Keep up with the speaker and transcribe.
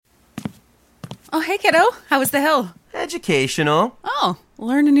Oh, hey, kiddo. How was the hill? Educational. Oh,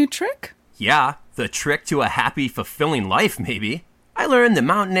 learned a new trick? Yeah, the trick to a happy, fulfilling life, maybe. I learned that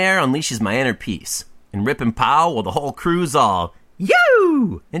mountain air unleashes my inner peace. And rip and pow, well, the whole crew's all,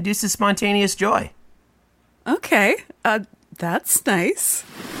 yoo! Induces spontaneous joy. Okay, that's nice.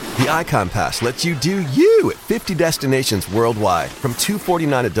 The Icon Pass lets you do you at 50 destinations worldwide from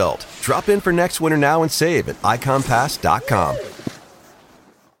 $249 adult. Drop in for next winter now and save at iconpass.com.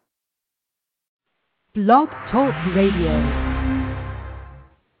 Blog Talk Radio.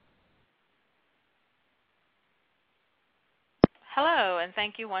 Hello, and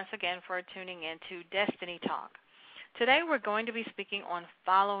thank you once again for tuning in to Destiny Talk. Today we're going to be speaking on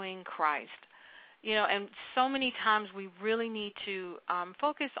following Christ. You know, and so many times we really need to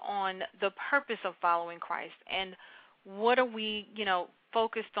focus on the purpose of following Christ and what are we,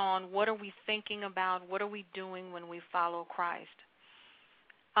 focused on, what are we thinking about, what are we doing when we follow Christ.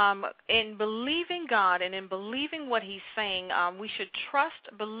 In believing God and in believing what He's saying, we should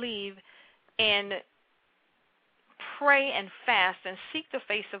trust, believe, and pray and fast and seek the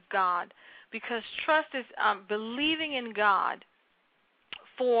face of God, because trust is believing in God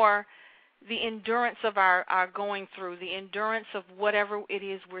for the endurance of our going through, the endurance of whatever it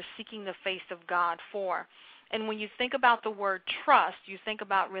is we're seeking the face of God for. And when you think about the word trust, you think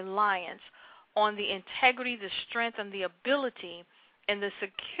about reliance on the integrity, the strength, and the ability and the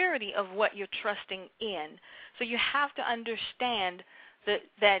security of what you're trusting in. So you have to understand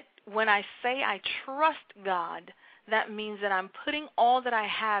that when I say I trust God, that means that I'm putting all that I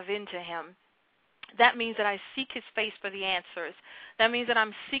have into Him. That means that I seek His face for the answers. That means that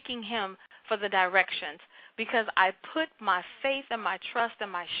I'm seeking Him for the directions, because I put my faith and my trust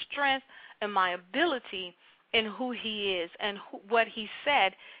and my strength and my ability in who He is and what He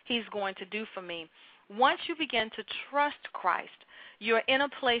said He's going to do for me. Once you begin to trust Christ, you're in a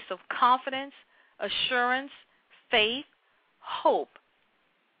place of confidence, assurance, faith, hope.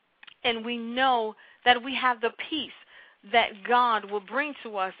 And we know that we have the peace that God will bring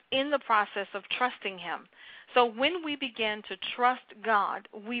to us in the process of trusting Him. So when we begin to trust God,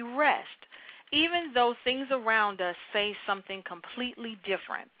 we rest, even though things around us say something completely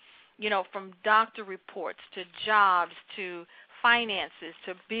different. From doctor reports to jobs to finances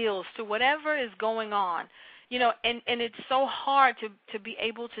to bills to whatever is going on. And it's so hard to be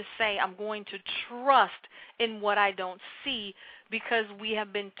able to say I'm going to trust in what I don't see, because we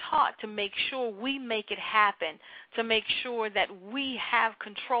have been taught to make sure we make it happen, to make sure that we have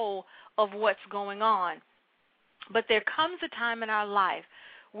control of what's going on. But there comes a time in our life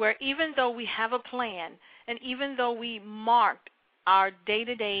where even though we have a plan and even though we marked our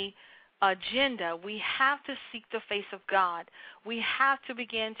day-to-day agenda, we have to seek the face of God. We have to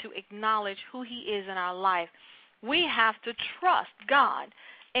begin to acknowledge who He is in our life. We have to trust God.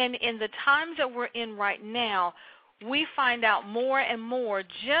 And in the times that we're in right now, we find out more and more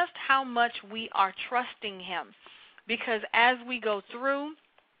just how much we are trusting Him. Because as we go through,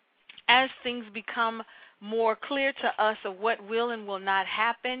 as things become more clear to us of what will and will not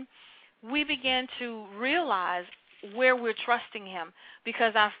happen, we begin to realize where we're trusting Him,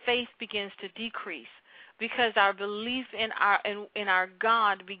 because our faith begins to decrease, because our belief in our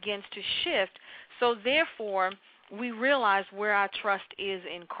God begins to shift. So therefore, we realize where our trust is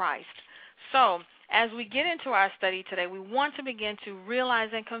in Christ. So as we get into our study today, we want to begin to realize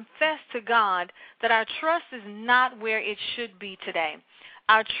and confess to God that our trust is not where it should be today.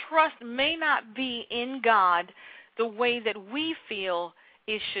 Our trust may not be in God the way that we feel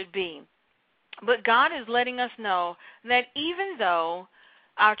it should be. But God is letting us know that even though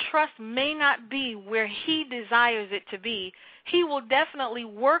our trust may not be where He desires it to be, He will definitely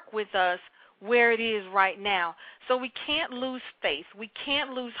work with us where it is right now. So we can't lose faith. We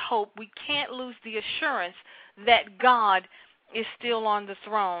can't lose hope. We can't lose the assurance that God is still on the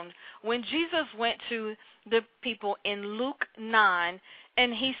throne. When Jesus went to the people in Luke 9,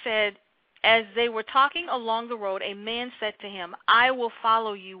 and He said, as they were talking along the road, a man said to Him, I will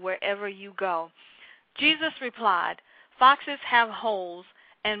follow you wherever you go. Jesus replied, foxes have holes,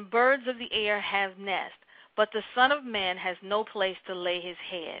 and birds of the air have nests, but the Son of Man has no place to lay His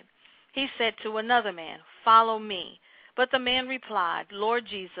head. He said to another man, follow me. But the man replied, Lord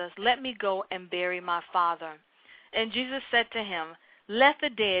Jesus, let me go and bury my father. And Jesus said to him, let the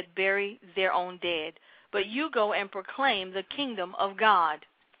dead bury their own dead, but you go and proclaim the kingdom of God.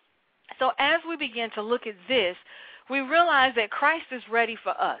 So as we begin to look at this, we realize that Christ is ready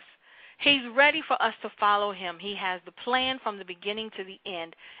for us. He's ready for us to follow him. He has the plan from the beginning to the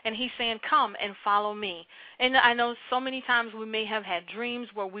end. And he's saying, come and follow me. And I know so many times we may have had dreams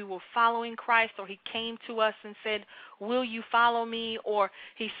where we were following Christ, or he came to us and said, will you follow me? Or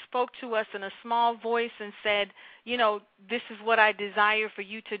he spoke to us in a small voice and said, you know, this is what I desire for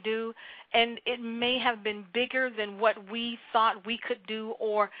you to do. And it may have been bigger than what we thought we could do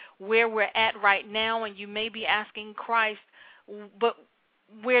or where we're at right now. And you may be asking Christ, but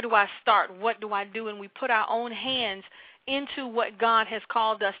where do I start? What do I do? And we put our own hands into what God has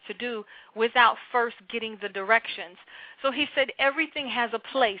called us to do without first getting the directions. So he said everything has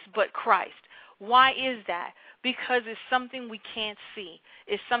a place but Christ. Why is that? Because it's something we can't see.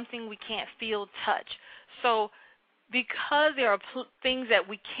 It's something we can't feel, touch. So because there are things that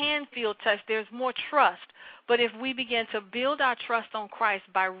we can feel, touch, there's more trust. But if we begin to build our trust on Christ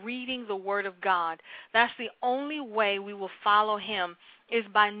by reading the Word of God, that's the only way we will follow him, is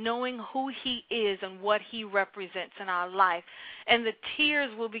by knowing who he is and what he represents in our life. And the tears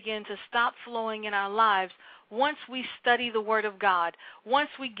will begin to stop flowing in our lives once we study the Word of God. Once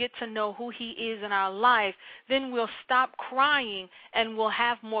we get to know who he is in our life, then we'll stop crying and we'll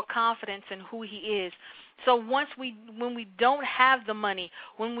have more confidence in who he is. So when we don't have the money,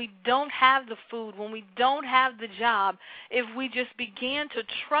 when we don't have the food, when we don't have the job, if we just begin to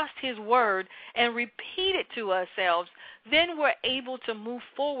trust his word and repeat it to ourselves, then we're able to move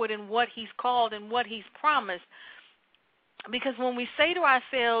forward in what he's called and what he's promised. Because when we say to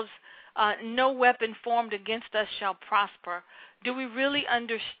ourselves, no weapon formed against us shall prosper, do we really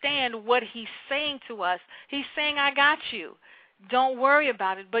understand what he's saying to us? He's saying, I got you. Don't worry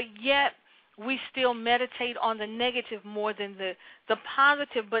about it. But yet, we still meditate on the negative more than the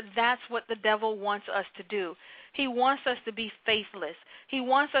positive, but that's what the devil wants us to do. He wants us to be faithless. He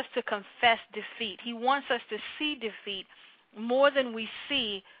wants us to confess defeat. He wants us to see defeat more than we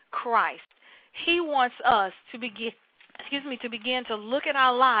see Christ. He wants us to begin to look at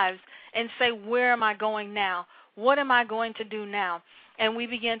our lives and say, where am I going now? What am I going to do now? And we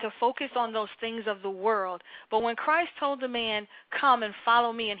begin to focus on those things of the world. But when Christ told the man, come and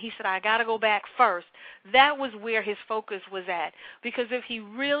follow me, and he said, I got to go back first, that was where his focus was at. Because if he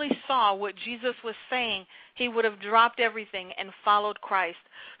really saw what Jesus was saying, he would have dropped everything and followed Christ.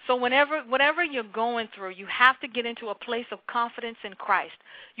 So whatever you're going through, you have to get into a place of confidence in Christ.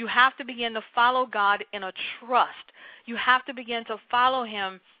 You have to begin to follow God in a trust. You have to begin to follow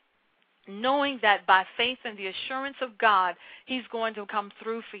him knowing that by faith and the assurance of God, he's going to come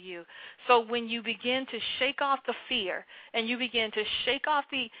through for you. So when you begin to shake off the fear and you begin to shake off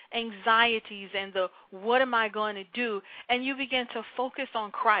the anxieties and the what am I going to do, and you begin to focus on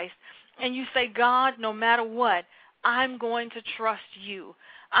Christ and you say, God, no matter what, I'm going to trust you.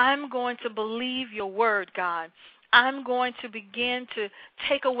 I'm going to believe your word, God. I'm going to begin to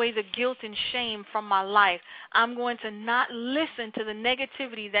take away the guilt and shame from my life. I'm going to not listen to the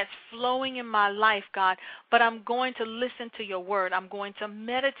negativity that's flowing in my life, God, but I'm going to listen to your word. I'm going to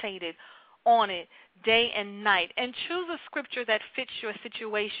meditate on it day and night. And choose a scripture that fits your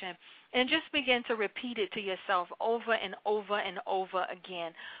situation. And just begin to repeat it to yourself over and over and over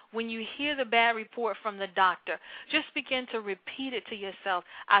again. When you hear the bad report from the doctor, just begin to repeat it to yourself.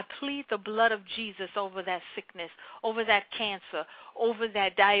 I plead the blood of Jesus over that sickness, over that cancer, over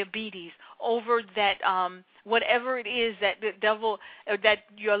that diabetes, over that whatever it is that the devil, or that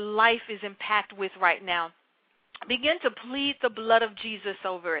your life is impacted with right now. Begin to plead the blood of Jesus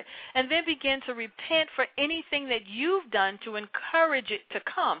over it. And then begin to repent for anything that you've done to encourage it to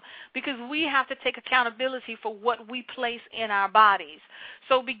come. Because we have to take accountability for what we place in our bodies.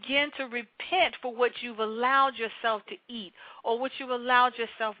 So begin to repent for what you've allowed yourself to eat or what you've allowed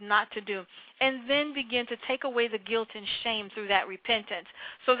yourself not to do. And then begin to take away the guilt and shame through that repentance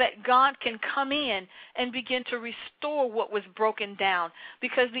so that God can come in and begin to restore what was broken down.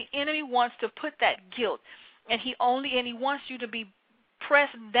 Because the enemy wants to put that guilt, and he wants you to be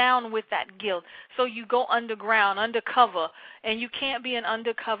pressed down with that guilt. So you go underground, undercover, and you can't be an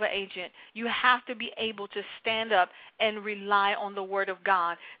undercover agent. You have to be able to stand up and rely on the word of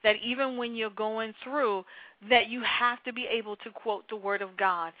God. That even when you're going through, that you have to be able to quote the word of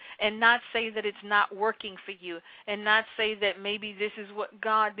God and not say that it's not working for you and not say that maybe this is what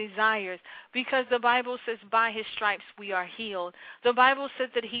God desires. Because the Bible says by his stripes we are healed. The Bible says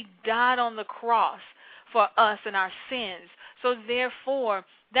that he died on the cross for us and our sins. So therefore,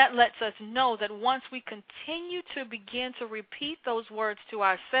 that lets us know that once we continue to begin to repeat those words to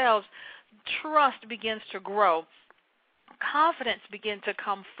ourselves, trust begins to grow. Confidence begins to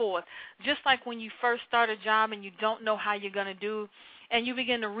come forth. Just like when you first start a job and you don't know how you're going to do, and you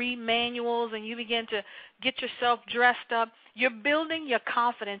begin to read manuals and you begin to get yourself dressed up, you're building your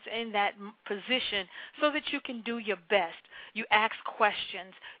confidence in that position so that you can do your best. You ask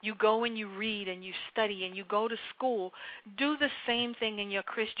questions. You go and you read and you study and you go to school. Do the same thing in your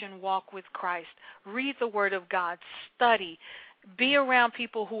Christian walk with Christ. Read the Word of God. Study. Be around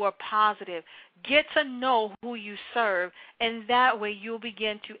people who are positive. Get to know who you serve, and that way you'll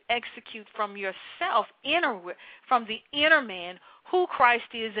begin to execute from yourself, from the inner man, who Christ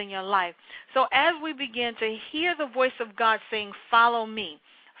is in your life. So as we begin to hear the voice of God saying, follow me,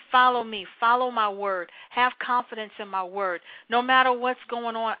 follow me, follow my word, have confidence in my word. No matter what's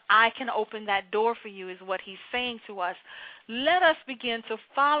going on, I can open that door for you, is what he's saying to us. Let us begin to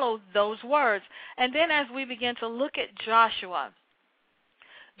follow those words. And then as we begin to look at Joshua,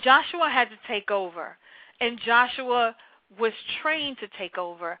 Joshua had to take over, and Joshua was trained to take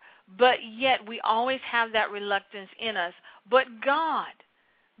over, but yet we always have that reluctance in us. But God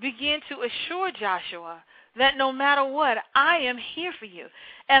began to assure Joshua that no matter what, I am here for you.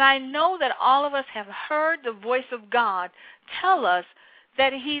 And I know that all of us have heard the voice of God tell us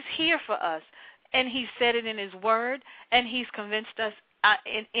that he's here for us. And he said it in his word, and he's convinced us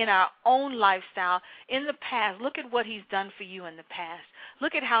in our own lifestyle in the past. Look at what he's done for you in the past.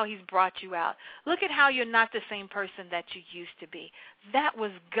 Look at how he's brought you out. Look at how you're not the same person that you used to be. That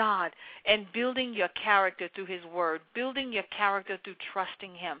was God, and building your character through his word, building your character through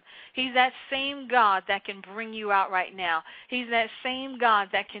trusting him. He's that same God that can bring you out right now. He's that same God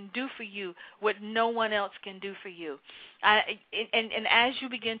that can do for you what no one else can do for you. And as you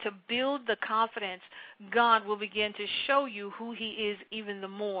begin to build the confidence, God will begin to show you who he is even the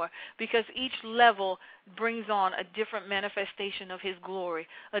more, because each level brings on a different manifestation of his glory,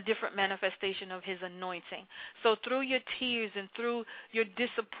 a different manifestation of his anointing. So through your tears and through your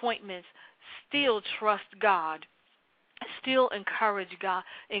disappointments, still trust God. Still encourage God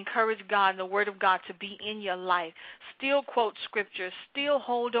and the word of God to be in your life. Still quote scripture. Still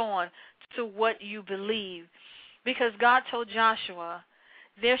hold on to what you believe. Because God told Joshua,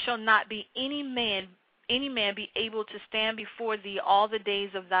 there shall not be any man be able to stand before thee all the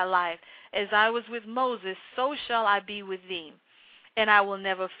days of thy life. As I was with Moses, so shall I be with thee. And I will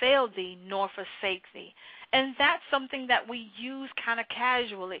never fail thee nor forsake thee. And that's something that we use kind of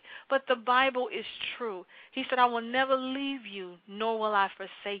casually. But the Bible is true. He said, I will never leave you, nor will I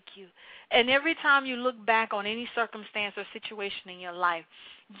forsake you. And every time you look back on any circumstance or situation in your life,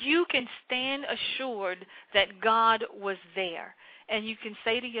 you can stand assured that God was there. And you can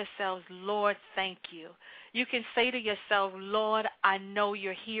say to yourselves, Lord, thank you. You can say to yourself, Lord, I know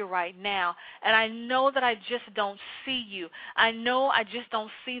you're here right now. And I know that I just don't see you. I know I just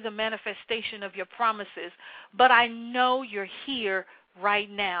don't see the manifestation of your promises. But I know you're here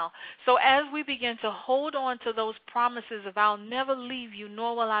right now. So as we begin to hold on to those promises of I'll never leave you,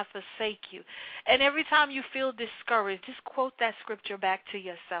 nor will I forsake you. And every time you feel discouraged, just quote that scripture back to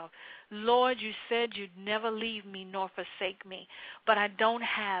yourself. Lord, you said you'd never leave me nor forsake me, but I don't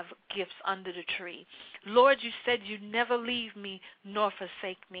have gifts under the tree. Lord, you said you'd never leave me nor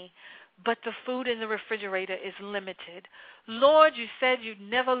forsake me, but the food in the refrigerator is limited. Lord, you said you'd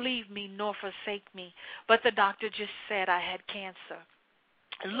never leave me nor forsake me, but the doctor just said I had cancer.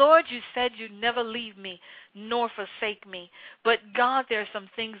 Lord, you said you'd never leave me nor forsake me. But God, there are some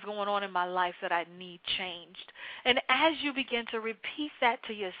things going on in my life that I need changed. And as you begin to repeat that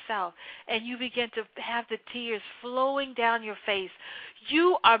to yourself and you begin to have the tears flowing down your face,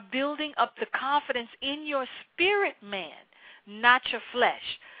 you are building up the confidence in your spirit man, not your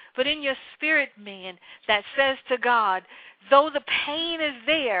flesh, but in your spirit man that says to God, though the pain is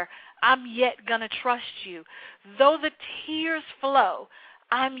there, I'm yet going to trust you. Though the tears flow,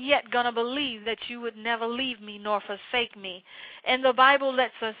 I'm yet going to believe that you would never leave me nor forsake me. And the Bible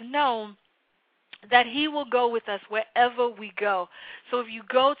lets us know that he will go with us wherever we go. So if you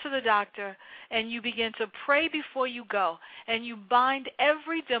go to the doctor and you begin to pray before you go, and you bind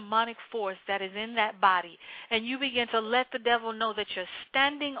every demonic force that is in that body, and you begin to let the devil know that you're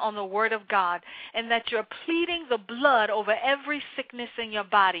standing on the word of God, and that you're pleading the blood over every sickness in your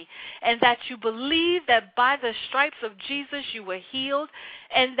body, and that you believe that by the stripes of Jesus you were healed,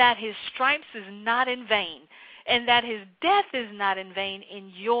 and that his stripes is not in vain, and that his death is not in vain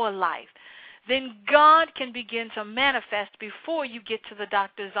in your life, then God can begin to manifest before you get to the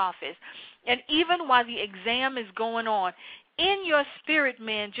doctor's office. And even while the exam is going on, in your spirit,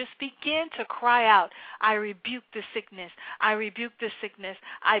 man, just begin to cry out, I rebuke the sickness. I rebuke the sickness.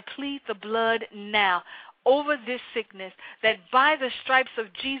 I plead the blood now over this sickness, that by the stripes of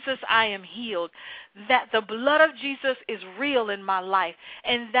Jesus I am healed, that the blood of Jesus is real in my life,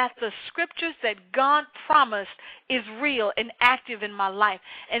 and that the scriptures that God promised is real and active in my life,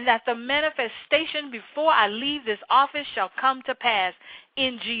 and that the manifestation before I leave this office shall come to pass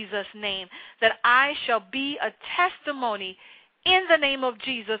in Jesus' name, that I shall be a testimony in the name of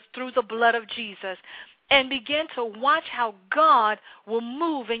Jesus through the blood of Jesus. And begin to watch how God will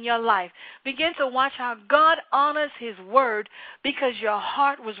move in your life. Begin to watch how God honors his word because your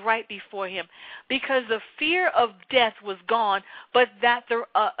heart was right before him. Because the fear of death was gone, but that the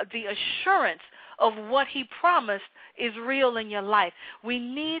assurance of what he promised is real in your life. We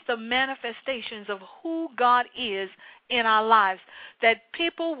need the manifestations of who God is in our lives, that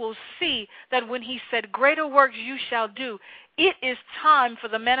people will see that when he said, greater works you shall do, it is time for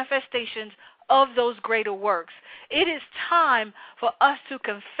the manifestations of those greater works. It is time for us to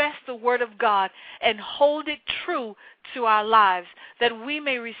confess the word of God and hold it true to our lives, that we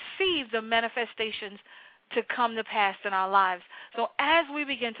may receive the manifestations to come to pass in our lives. So as we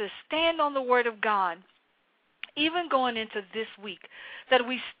begin to stand on the word of God, even going into this week, that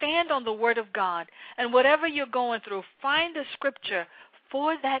we stand on the word of God, and whatever you're going through, find a scripture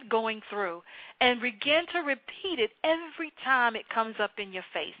for that going through and begin to repeat it every time it comes up in your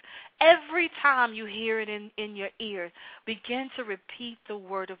face. Every time you hear it in your ears, begin to repeat the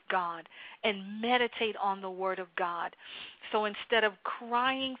word of God and meditate on the word of God. So instead of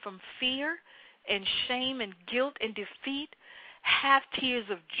crying from fear and shame and guilt and defeat, have tears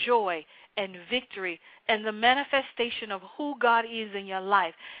of joy and victory and the manifestation of who God is in your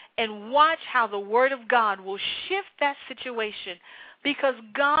life. And watch how the word of God will shift that situation, because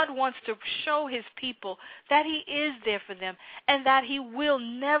God wants to show his people that he is there for them and that he will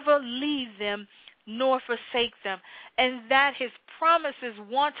never leave them nor forsake them, and that his promises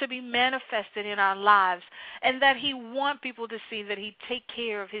want to be manifested in our lives, and that he wants people to see that he take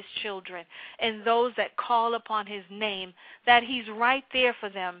care of his children and those that call upon his name, that he's right there for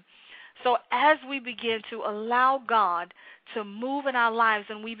them. So as we begin to allow God to move in our lives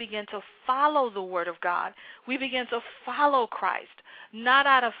and we begin to follow the word of God, we begin to follow Christ, not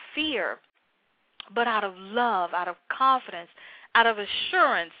out of fear, but out of love, out of confidence, out of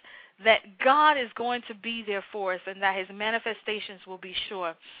assurance that God is going to be there for us and that his manifestations will be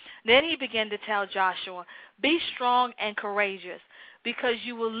sure. Then he began to tell Joshua, be strong and courageous, because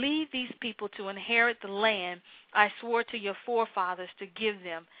you will lead these people to inherit the land I swore to your forefathers to give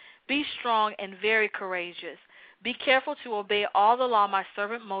them. Be strong and very courageous. Be careful to obey all the law my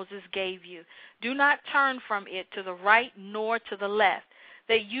servant Moses gave you. Do not turn from it to the right nor to the left,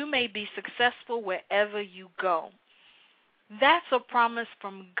 that you may be successful wherever you go. That's a promise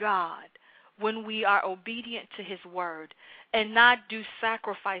from God when we are obedient to his word and not do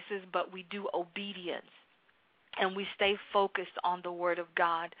sacrifices, but we do obedience and we stay focused on the word of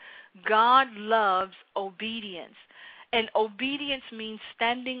God. God loves obedience. And obedience means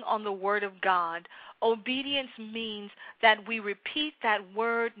standing on the word of God. Obedience means that we repeat that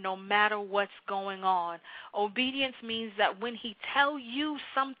word no matter what's going on. Obedience means that when he tells you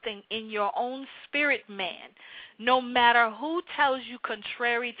something in your own spirit man, no matter who tells you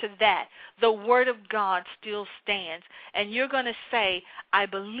contrary to that, the word of God still stands. And you're going to say, I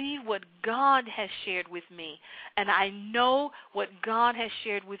believe what God has shared with me, and I know what God has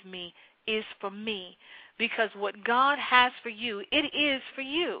shared with me is for me. Because what God has for you, it is for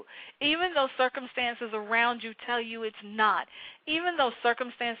you. Even though circumstances around you tell you it's not, even though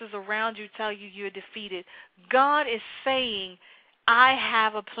circumstances around you tell you you're defeated, God is saying, I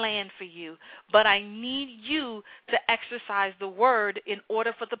have a plan for you, but I need you to exercise the word in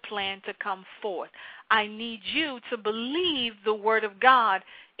order for the plan to come forth. I need you to believe the word of God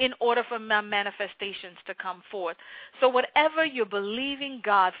in order for my manifestations to come forth. So whatever you're believing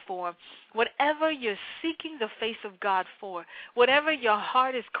God for, whatever you're seeking the face of God for, whatever your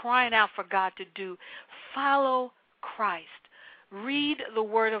heart is crying out for God to do, follow Christ. Read the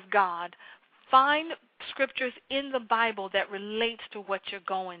word of God. Find scriptures in the Bible that relates to what you're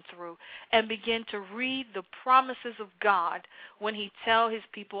going through and begin to read the promises of God when he tells his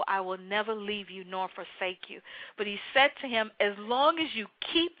people, I will never leave you nor forsake you. But he said to him, as long as you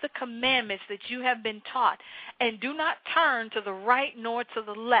keep the commandments that you have been taught and do not turn to the right nor to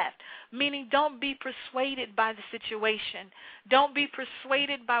the left, meaning don't be persuaded by the situation. Don't be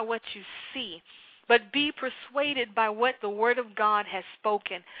persuaded by what you see, but be persuaded by what the word of God has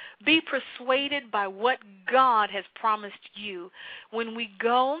spoken. Be persuaded by what God has promised you. When we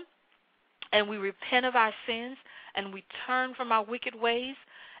go and we repent of our sins and we turn from our wicked ways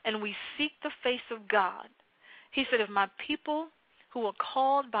and we seek the face of God, he said, if my people who are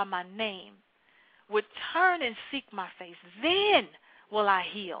called by my name would turn and seek my face, then will I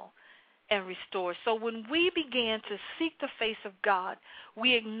heal and restore. So when we began to seek the face of God,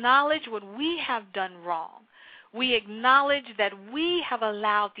 we acknowledge what we have done wrong. We acknowledge that we have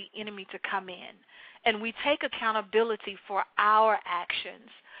allowed the enemy to come in, and we take accountability for our actions,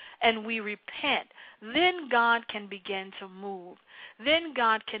 and we repent. Then God can begin to move. Then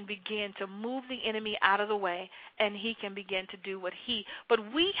God can begin to move the enemy out of the way, and he can begin to do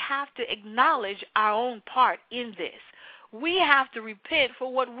but we have to acknowledge our own part in this. We have to repent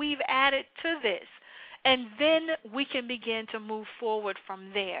for what we've added to this. And then we can begin to move forward from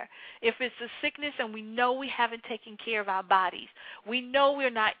there. If it's a sickness and we know we haven't taken care of our bodies, we know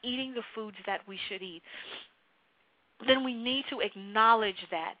we're not eating the foods that we should eat, then we need to acknowledge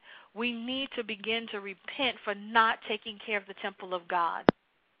that. We need to begin to repent for not taking care of the temple of God.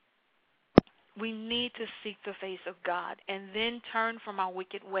 We need to seek the face of God and then turn from our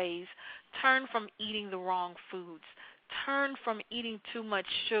wicked ways, turn from eating the wrong foods, turn from eating too much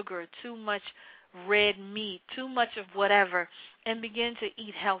sugar, too much red meat, too much of whatever, and begin to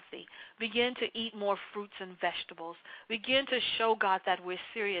eat healthy. Begin to eat more fruits and vegetables. Begin to show God that we're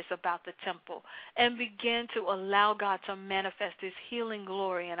serious about the temple, and begin to allow God to manifest His healing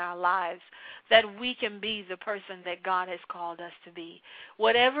glory in our lives, that we can be the person that God has called us to be.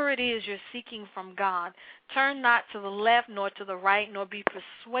 Whatever it is you're seeking from God, turn not to the left nor to the right, nor be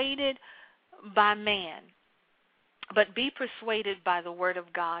persuaded by man, but be persuaded by the Word of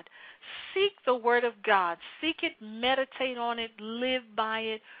God. Seek the Word of God. Seek it, meditate on it, live by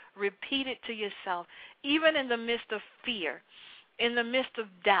it, repeat it to yourself. Even in the midst of fear, in the midst of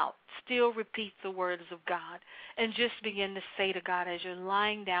doubt, still repeat the words of God. And just begin to say to God as you're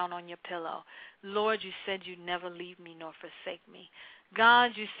lying down on your pillow, Lord, you said you'd never leave me nor forsake me.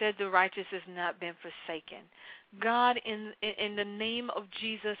 God, you said the righteous has not been forsaken. God, in the name of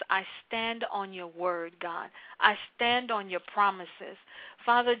Jesus, I stand on your word, God. I stand on your promises.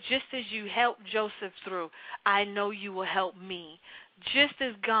 Father, just as you helped Joseph through, I know you will help me. Just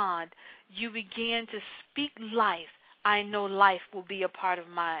as, God, you began to speak life, I know life will be a part of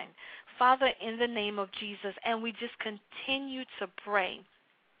mine. Father, in the name of Jesus, and we just continue to pray.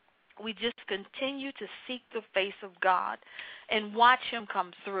 We just continue to seek the face of God and watch him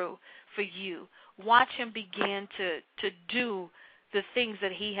come through for you. Watch him begin to do the things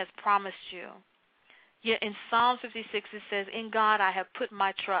that he has promised you. Yet in Psalm 56 it says, in God I have put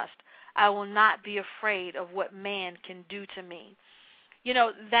my trust. I will not be afraid of what man can do to me. You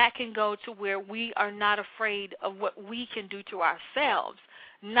know, that can go to where we are not afraid of what we can do to ourselves,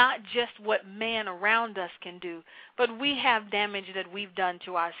 not just what man around us can do, but we have damage that we've done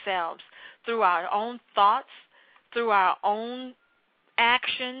to ourselves through our own thoughts, through our own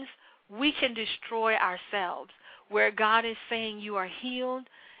actions. We can destroy ourselves, where God is saying you are healed,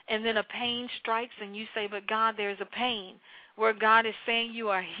 and then a pain strikes and you say, but God, there's a pain. Where God is saying you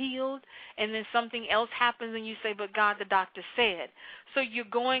are healed, and then something else happens and you say, but God, the doctor said. So you're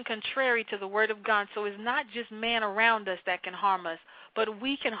going contrary to the word of God. So it's not just man around us that can harm us, but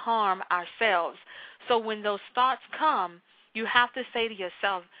we can harm ourselves. So when those thoughts come, you have to say to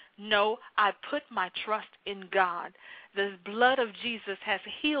yourself, no, I put my trust in God. The blood of Jesus has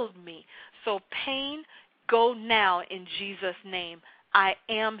healed me. So pain, go now in Jesus' name. I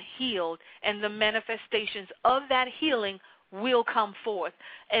am healed, and the manifestations of that healing will come forth,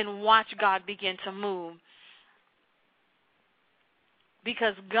 and watch God begin to move.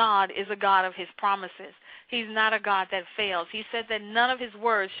 Because God is a God of his promises. He's not a God that fails. He said that none of his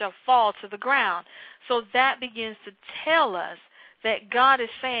words shall fall to the ground. So that begins to tell us that God is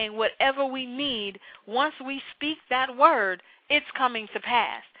saying whatever we need, once we speak that word, it's coming to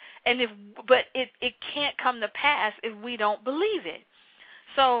pass. But it can't come to pass if we don't believe it.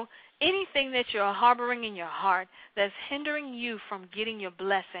 So anything that you're harboring in your heart that's hindering you from getting your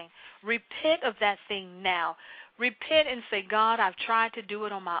blessing, repent of that thing now. Repent and say, God, I've tried to do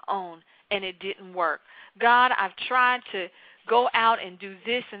it on my own, and it didn't work. God, I've tried to go out and do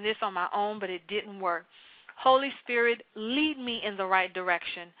this and this on my own, but it didn't work. Holy Spirit, lead me in the right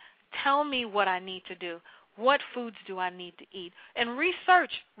direction. Tell me what I need to do. What foods do I need to eat? And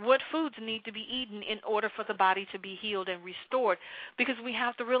research what foods need to be eaten in order for the body to be healed and restored. Because we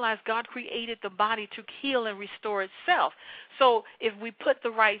have to realize God created the body to heal and restore itself. So if we put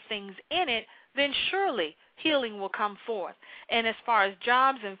the right things in it, then surely healing will come forth. And as far as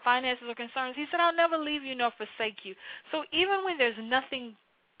jobs and finances are concerned, he said, I'll never leave you nor forsake you. So even when there's nothing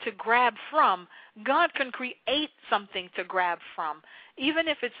to grab from, God can create something to grab from. Even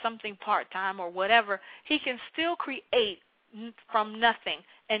if it's something part-time or whatever, he can still create from nothing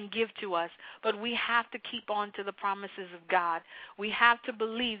and give to us. But we have to keep on to the promises of God. We have to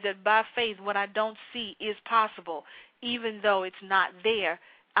believe that by faith what I don't see is possible. Even though it's not there,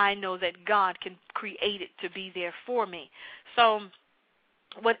 I know that God can create it to be there for me. So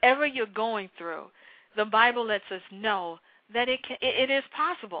whatever you're going through, the Bible lets us know that it is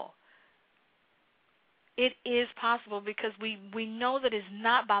possible. It is possible because we know that it's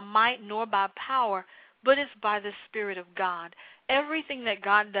not by might nor by power, but it's by the Spirit of God. Everything that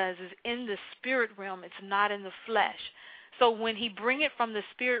God does is in the spirit realm. It's not in the flesh. So when he brings it from the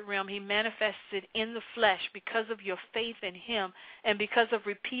spirit realm, he manifests it in the flesh because of your faith in him and because of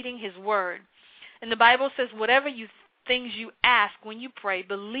repeating his word. And the Bible says, whatever things you ask when you pray,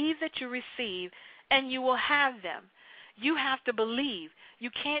 believe that you receive and you will have them. You have to believe. You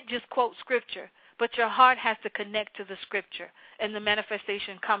can't just quote scripture, but your heart has to connect to the scripture. And the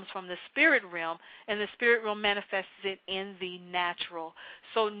manifestation comes from the spirit realm, and the spirit realm manifests it in the natural.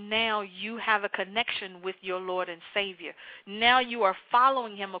 So now you have a connection with your Lord and Savior. Now you are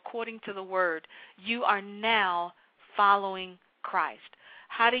following him according to the word. You are now following Christ.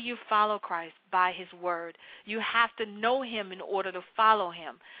 How do you follow Christ? By his word. You have to know him in order to follow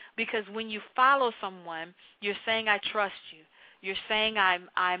him. Because when you follow someone, you're saying, I trust you. You're saying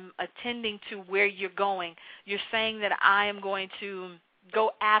I'm attending to where you're going. You're saying that I am going to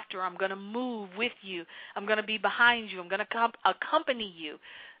go after. I'm going to move with you. I'm going to be behind you. I'm going to accompany you.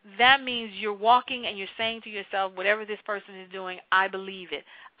 That means you're walking and you're saying to yourself, whatever this person is doing, I believe it.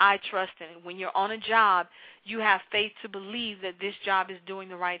 I trust in it. When you're on a job, you have faith to believe that this job is doing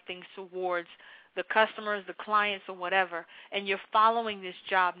the right things towards the customers, the clients, or whatever, and you're following this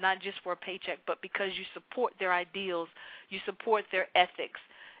job not just for a paycheck, but because you support their ideals, you support their ethics.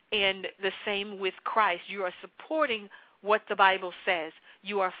 And the same with Christ. You are supporting what the Bible says.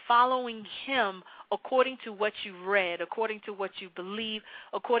 You are following him according to what you've read, according to what you believe,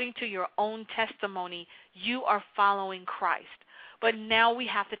 according to your own testimony. You are following Christ. But now we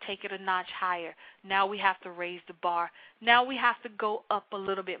have to take it a notch higher. Now we have to raise the bar. Now we have to go up a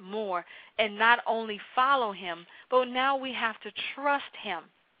little bit more and not only follow him, but now we have to trust him.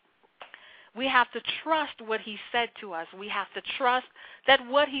 We have to trust what he said to us. We have to trust that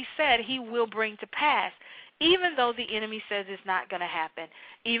what he said he will bring to pass, even though the enemy says it's not going to happen,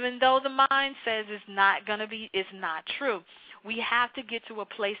 even though the mind says it's not true. We have to get to a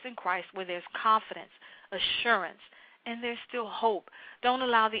place in Christ where there's confidence, assurance, and there's still hope. Don't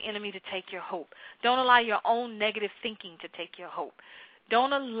allow the enemy to take your hope. Don't allow your own negative thinking to take your hope.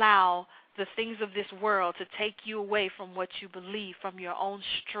 Don't allow the things of this world to take you away from what you believe, from your own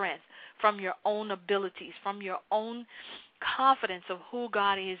strength, from your own abilities, from your own confidence of who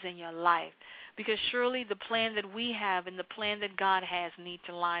God is in your life. Because surely the plan that we have and the plan that God has need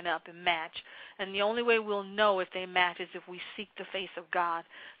to line up and match. And the only way we'll know if they match is if we seek the face of God.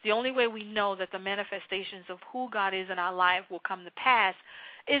 The only way we know that the manifestations of who God is in our life will come to pass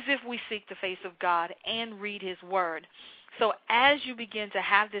is if we seek the face of God and read his word. So as you begin to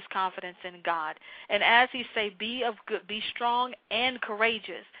have this confidence in God, and as he say, be strong and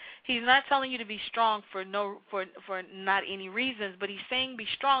courageous. He's not telling you to be strong for not any reasons, but he's saying be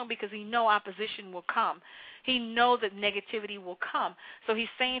strong because he know opposition will come. He know that negativity will come. So he's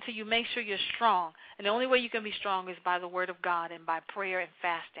saying to you, make sure you're strong. And the only way you can be strong is by the word of God and by prayer and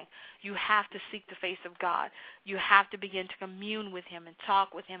fasting. You have to seek the face of God. You have to begin to commune with him and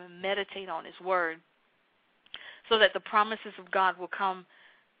talk with him and meditate on his word, so that the promises of God will come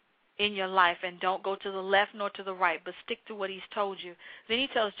in your life, and don't go to the left nor to the right, but stick to what he's told you. Then he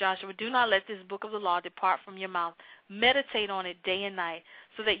tells Joshua, do not let this book of the law depart from your mouth. Meditate on it day and night,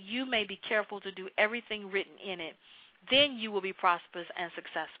 so that you may be careful to do everything written in it. Then you will be prosperous and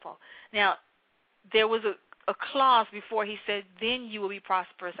successful. Now, there was a clause before he said, then you will be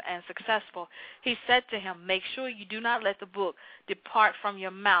prosperous and successful. He said to him, make sure you do not let the book depart from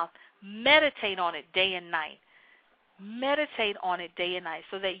your mouth. Meditate on it day and night. Meditate on it day and night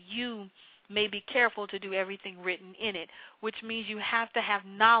so that you may be careful to do everything written in it, which means you have to have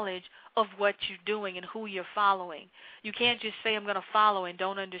knowledge of what you're doing and who you're following. You can't just say, I'm going to follow, and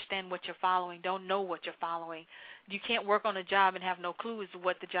don't understand what you're following, don't know what you're following. You can't work on a job and have no clue as to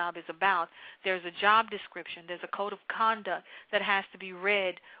what the job is about. There's a job description. There's a code of conduct that has to be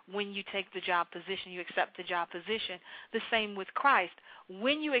read when you take the job position, you accept the job position. The same with Christ.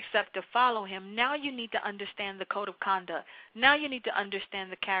 When you accept to follow him, now you need to understand the code of conduct. Now you need to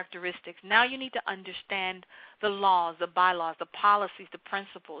understand the characteristics. Now you need to understand the laws, the bylaws, the policies, the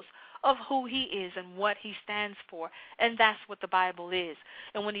principles of who he is and what he stands for. And that's what the Bible is.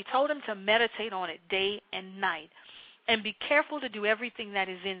 And when he told him to meditate on it day and night and be careful to do everything that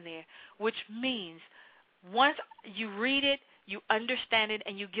is in there, which means Once you read it, you understand it,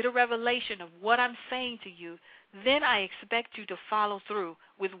 and you get a revelation of what I'm saying to you, then I expect you to follow through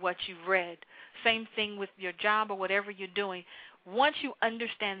with what you've read. Same thing with your job or whatever you're doing. Once you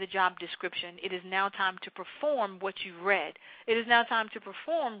understand the job description, it is now time to perform what you've read. It is now time to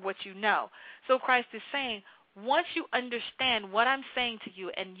perform what you know. So Christ is saying, once you understand what I'm saying to you,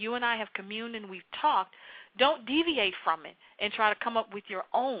 and you and I have communed and we've talked, don't deviate from it and try to come up with your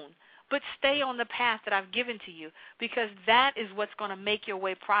own, but stay on the path that I've given to you, because that is what's going to make your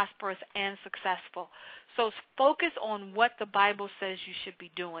way prosperous and successful. So focus on what the Bible says you should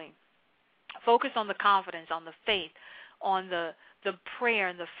be doing. Focus on the confidence, on the faith, on the prayer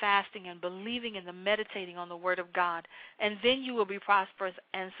and the fasting and believing and the meditating on the Word of God, and then you will be prosperous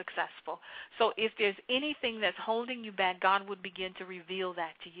and successful. So if there's anything that's holding you back, God would begin to reveal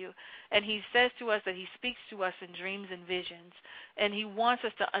that to you. And He says to us that He speaks to us in dreams and visions, and He wants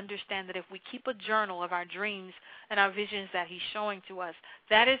us to understand that if we keep a journal of our dreams and our visions that He's showing to us,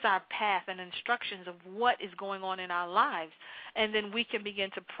 that is our path and instructions of what is going on in our lives. And then we can begin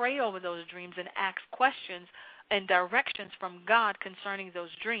to pray over those dreams and ask questions and directions from God concerning those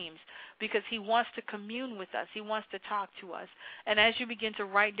dreams, because He wants to commune with us. He wants to talk to us. And as you begin to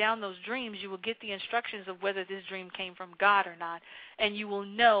write down those dreams, you will get the instructions of whether this dream came from God or not, and you will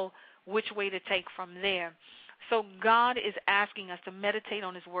know which way to take from there. So God is asking us to meditate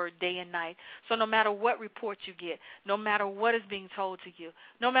on His Word day and night. So no matter what reports you get, no matter what is being told to you,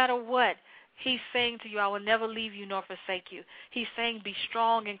 no matter what, He's saying to you, I will never leave you nor forsake you. He's saying be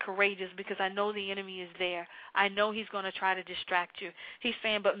strong and courageous, because I know the enemy is there. I know he's going to try to distract you. He's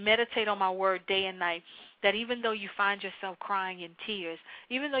saying, but meditate on my word day and night, that even though you find yourself crying in tears,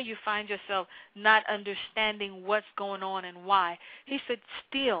 even though you find yourself not understanding what's going on and why, he said,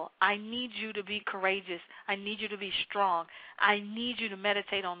 still, I need you to be courageous. I need you to be strong. I need you to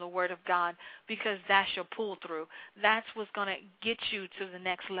meditate on the Word of God, because that's your pull-through. That's what's going to get you to the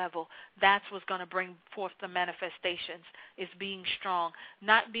next level. That's what's going to bring forth the manifestations, is being strong.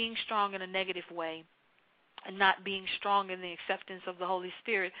 Not being strong in a negative way, and not being strong in the acceptance of the Holy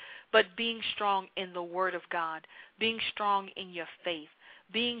Spirit, but being strong in the Word of God, being strong in your faith,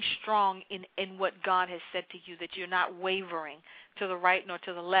 being strong in what God has said to you, that you're not wavering to the right nor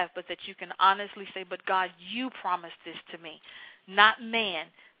to the left, but that you can honestly say, but God, you promised this to me, not man.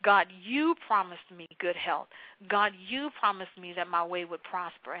 God, you promised me good health. God, you promised me that my way would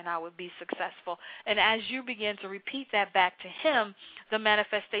prosper and I would be successful. And as you begin to repeat that back to Him, the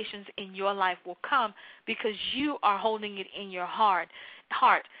manifestations in your life will come, because you are holding it in your heart.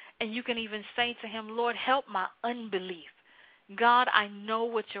 And you can even say to Him, Lord, help my unbelief. God, I know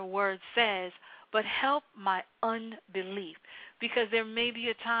what your word says, but help my unbelief, because there may be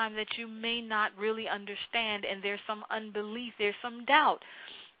a time that you may not really understand, and there's some unbelief, there's some doubt.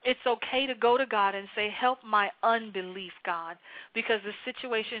 It's okay to go to God and say, help my unbelief, God, because the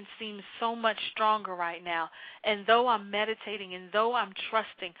situation seems so much stronger right now. And though I'm meditating and though I'm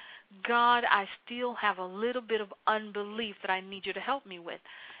trusting, God, I still have a little bit of unbelief that I need you to help me with.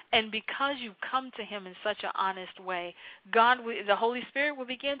 And because you come to Him in such an honest way, God, the Holy Spirit will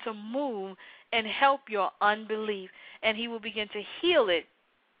begin to move and help your unbelief, and He will begin to heal it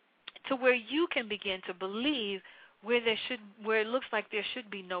to where you can begin to believe where it looks like there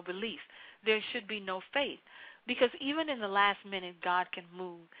should be no belief. There should be no faith. Because even in the last minute, God can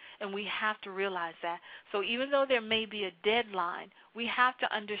move, and we have to realize that. So even though there may be a deadline, we have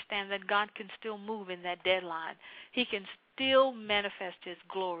to understand that God can still move in that deadline. He can still manifest His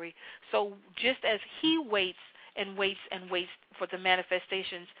glory. So just as He waits and waits and waits for the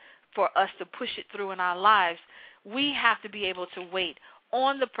manifestations for us to push it through in our lives, we have to be able to wait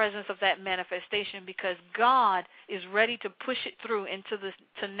on the presence of that manifestation, because God is ready to push it through into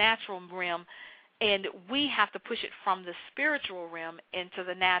the natural realm, and we have to push it from the spiritual realm into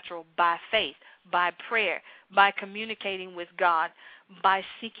the natural by faith, by prayer, by communicating with God, by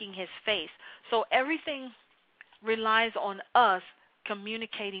seeking His face. So everything relies on us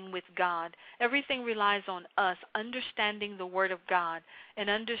communicating with God. Everything relies on us understanding the Word of God and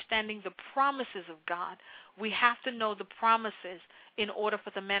understanding the promises of God. We have to know the promises in order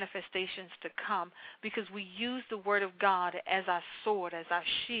for the manifestations to come, because we use the Word of God as our sword, as our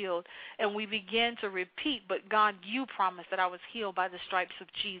shield, and we begin to repeat, but God, you promised that I was healed by the stripes of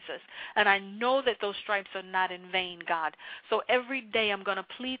Jesus, and I know that those stripes are not in vain, God. So every day I'm going to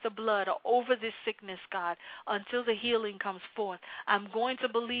plead the blood over this sickness, God, until the healing comes forth. I'm going to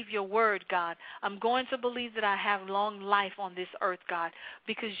believe your word, God. I'm going to believe that I have long life on this earth, God,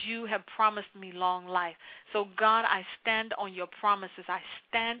 because you have promised me long life. So, God, I stand on your promises. I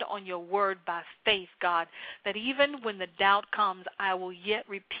stand on your word by faith, God, that even when the doubt comes, I will yet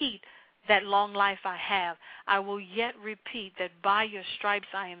repeat that long life I have, I will yet repeat that by your stripes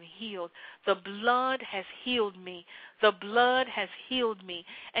I am healed. The blood has healed me. The blood has healed me.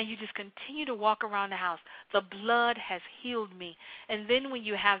 And you just continue to walk around the house. The blood has healed me. And then when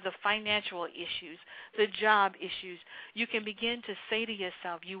you have the financial issues, the job issues, you can begin to say to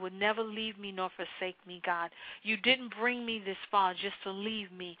yourself, you will never leave me nor forsake me, God. You didn't bring me this far just to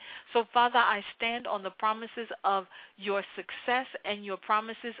leave me. So, Father, I stand on the promises of your success and your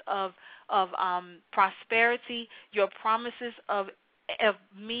promises of prosperity, your promises of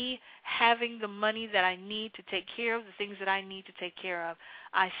me having the money that I need to take care of the things that I need to take care of.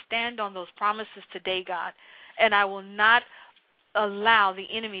 I stand on those promises today, God, and I will not allow the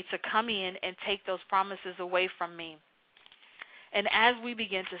enemy to come in and take those promises away from me. And as we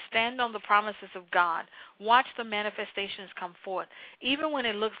begin to stand on the promises of God, watch the manifestations come forth. Even when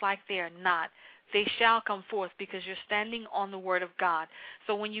it looks like they are not, they shall come forth because you're standing on the word of God.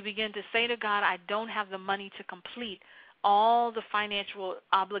 So when you begin to say to God, I don't have the money to complete all the financial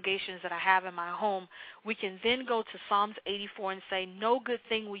obligations that I have in my home, we can then go to Psalms 84 and say, no good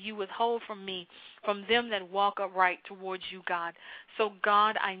thing will you withhold from me, from them that walk upright towards you, God. So,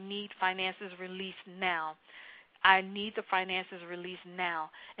 God, I need finances released now. I need the finances released now.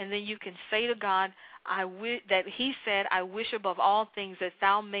 And then you can say to God, that he said, I wish above all things that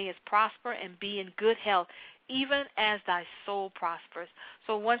thou mayest prosper and be in good health, even as thy soul prospers.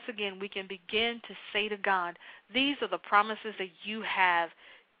 So once again, we can begin to say to God, these are the promises that you have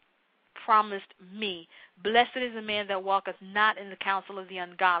promised me. Blessed is the man that walketh not in the counsel of the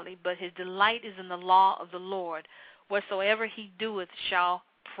ungodly, but his delight is in the law of the Lord. Whatsoever he doeth shall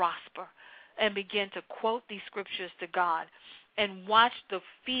prosper. And begin to quote these scriptures to God and watch the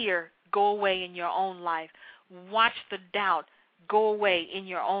fear go away in your own life. Watch the doubt go away in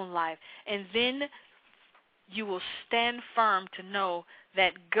your own life. And then you will stand firm to know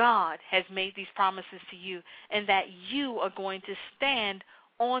that God has made these promises to you and that you are going to stand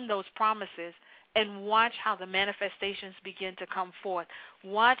on those promises and watch how the manifestations begin to come forth.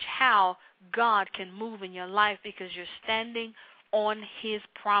 Watch how God can move in your life because you're standing on his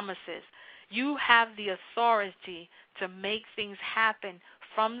promises. You have the authority to make things happen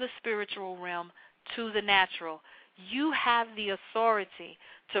from the spiritual realm to the natural. You have the authority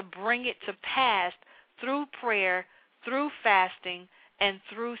to bring it to pass through prayer, through fasting, and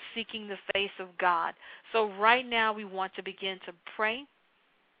through seeking the face of God. So right now we want to begin to pray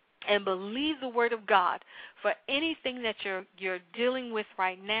and believe the word of God for anything that you're dealing with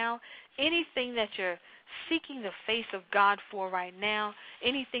right now, anything that you're seeking the face of God for right now,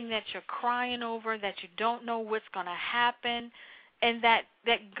 anything that you're crying over, that you don't know what's going to happen, and that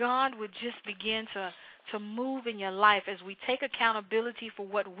God would just begin to move in your life as we take accountability for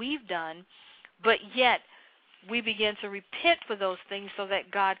what we've done, but yet we begin to repent for those things so that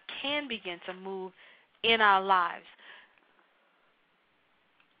God can begin to move in our lives.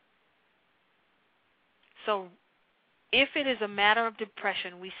 So if it is a matter of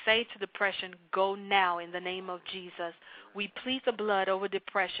depression, we say to depression, go now in the name of Jesus. We plead the blood over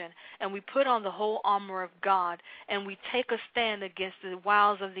depression, and we put on the whole armor of God, and we take a stand against the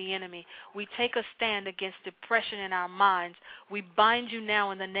wiles of the enemy. We take a stand against depression in our minds. We bind you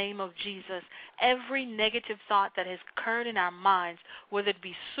now in the name of Jesus. Every negative thought that has occurred in our minds, whether it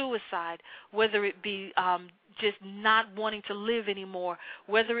be suicide, whether it be just not wanting to live anymore,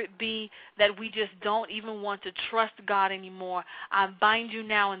 whether it be that we just don't even want to trust God anymore, I bind you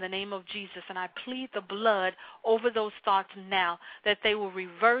now in the name of Jesus, and I plead the blood over those thoughts now, that they will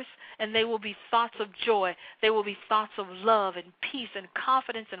reverse and they will be thoughts of joy. They will be thoughts of love and peace and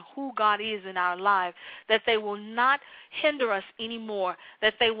confidence in who God is in our lives, that they will not hinder us anymore,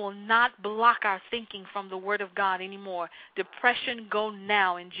 that they will not block our thinking from the Word of God anymore. Depression, go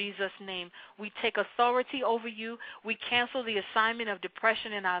now in Jesus' name. We take authority over you. We cancel the assignment of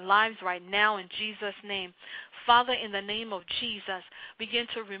depression in our lives right now in Jesus' name. Father, in the name of Jesus, begin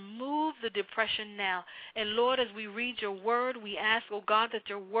to remove the depression now. And Lord, as we read your word, we ask, oh God, that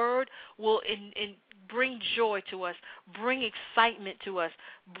your word will bring joy to us, bring excitement to us,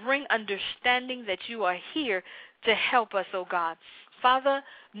 bring understanding that you are here to help us, oh God. Father,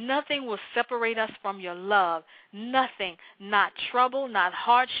 nothing will separate us from your love. Nothing, not trouble, not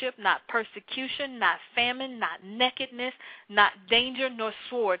hardship, not persecution, not famine, not nakedness, not danger, nor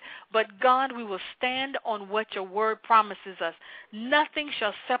sword. But God, we will stand on what your word promises us. Nothing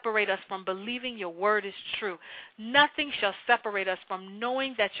shall separate us from believing your word is true. Nothing shall separate us from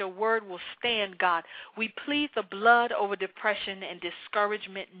knowing that your word will stand, God. We plead the blood over depression and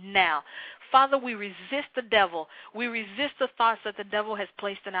discouragement now. Father, we resist the devil. We resist the thoughts that the devil has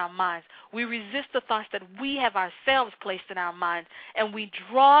placed in our minds. We resist the thoughts that we have ourselves placed in our minds. And we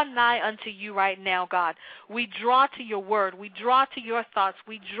draw nigh unto you right now, God. We draw to your word. We draw to your thoughts.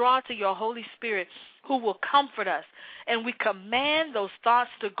 We draw to your Holy Spirit, who will comfort us. And we command those thoughts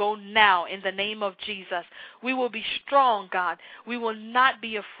to go now in the name of Jesus. We will be strong, God. We will not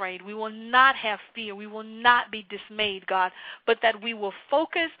be afraid. We will not have fear. We will not be dismayed, God, but that we will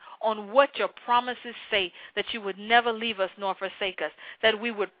focus on what your promises say, that you would never leave us nor forsake us, that we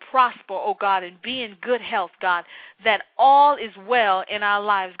would prosper, oh God, and be in good health, God, that all is well in our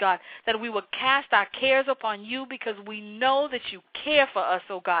lives, God, that we would cast our cares upon you because we know that you care for us,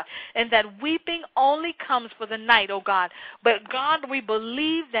 oh God, and that weeping only comes for the night, oh God. But God, we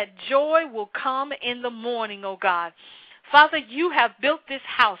believe that joy will come in the morning, oh God. Father, you have built this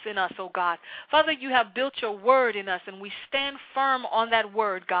house in us, oh God. Father, you have built your word in us, and we stand firm on that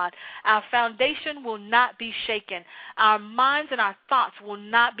word, God. Our foundation will not be shaken. Our minds and our thoughts will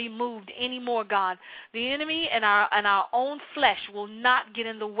not be moved anymore, God. The enemy and our own flesh will not get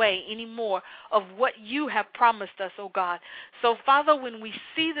in the way anymore of what you have promised us, oh God. So, Father, when we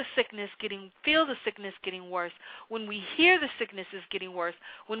see the sickness feel the sickness getting worse, when we hear the sickness is getting worse,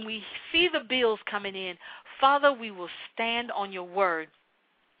 when we see the bills coming in, Father, we will stand on your word,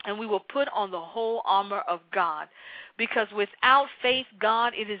 and we will put on the whole armor of God. Because without faith,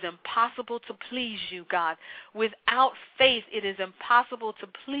 God, it is impossible to please you, God. Without faith, it is impossible to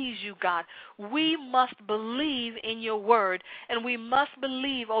please you, God. We must believe in your word, and we must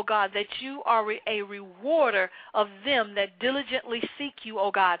believe, oh God, that you are a rewarder of them that diligently seek you,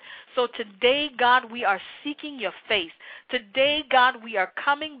 oh God. So today, God, we are seeking your face. Today, God, we are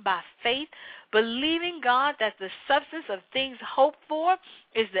coming by faith, believing, God, that the substance of things hoped for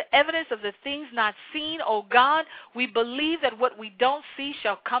is the evidence of the things not seen, oh God. We believe that what we don't see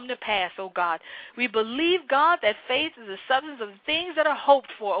shall come to pass, oh God. We believe, God, that faith is the substance of things that are hoped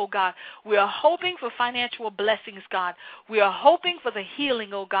for, oh God. We are hoping for financial blessings, God. We are hoping for the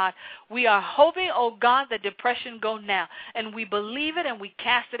healing, oh God. We are hoping, oh God, that depression go now. And we believe it, and we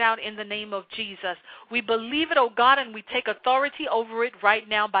cast it out in the name of Jesus. We believe it, oh God, and we take authority over it right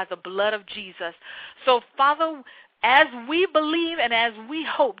now by the blood of Jesus. So, Father, as we believe and as we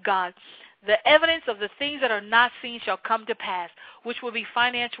hope, God, the evidence of the things that are not seen shall come to pass, which will be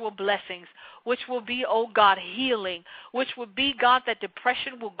financial blessings, which will be, oh God, healing, which will be, God, that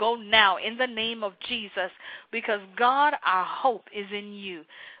depression will go now in the name of Jesus, because, God, our hope is in you.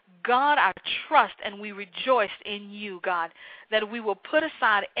 God, our trust, and we rejoice in you, God, that we will put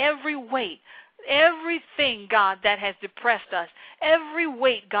aside every weight, everything, God, that has depressed us, every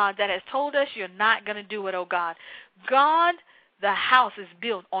weight, God, that has told us you're not going to do it, oh God. God, the house is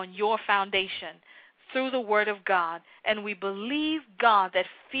built on your foundation through the word of God, and we believe, God, that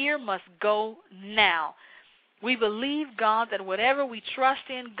fear must go now. We believe, God, that whatever we trust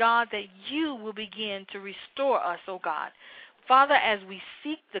in, God, that you will begin to restore us, oh God. Father, as we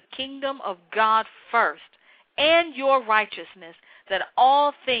seek the kingdom of God first and your righteousness, that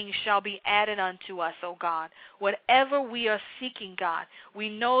all things shall be added unto us, O God. Whatever we are seeking, God, we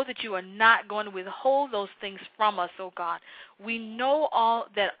know that you are not going to withhold those things from us, O God. We know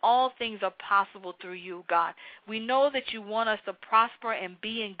that all things are possible through you, God. We know that you want us to prosper and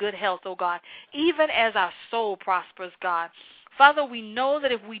be in good health, O God, even as our soul prospers, God. Father, we know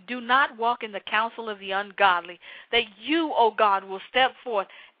that if we do not walk in the counsel of the ungodly, that you, O God, will step forth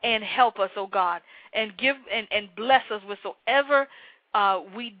and help us, O God, and give and bless us whatsoever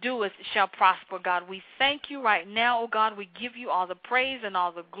we do it shall prosper, God. We thank you right now, O God. We give you all the praise and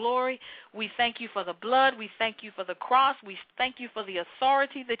all the glory. We thank you for the blood. We thank you for the cross. We thank you for the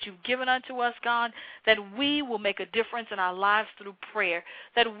authority that you've given unto us, God, that we will make a difference in our lives through prayer,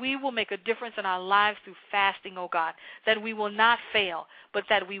 that we will make a difference in our lives through fasting, O God, that we will not fail, but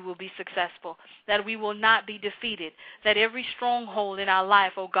that we will be successful, that we will not be defeated, that every stronghold in our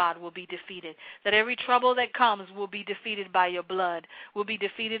life, O God, will be defeated, that every trouble that comes will be defeated by your blood, will be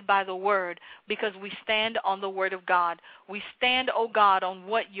defeated by the word, because we stand on the word of God. We stand, O God, on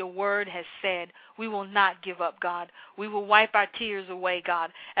what your word has said. We will not give up, God. We will wipe our tears away,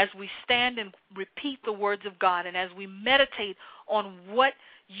 God, as we stand and repeat the words of God, and as we meditate on what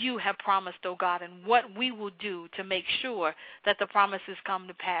you have promised, O God, and what we will do to make sure that the promises come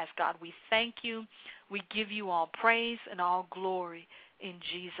to pass, God. We thank you. We give you all praise and all glory in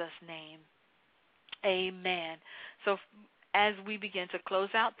Jesus' name. Amen. So as we begin to close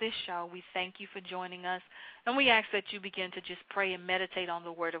out this show, we thank you for joining us, and we ask that you begin to just pray and meditate on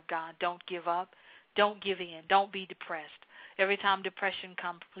the word of God. Don't give up. Don't give in. Don't be depressed. Every time depression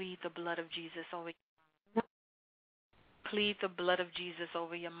comes, plead the blood of Jesus over you. Plead the blood of Jesus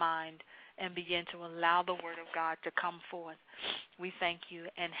over your mind and begin to allow the word of God to come forth. We thank you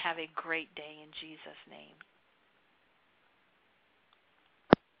and have a great day in Jesus' name.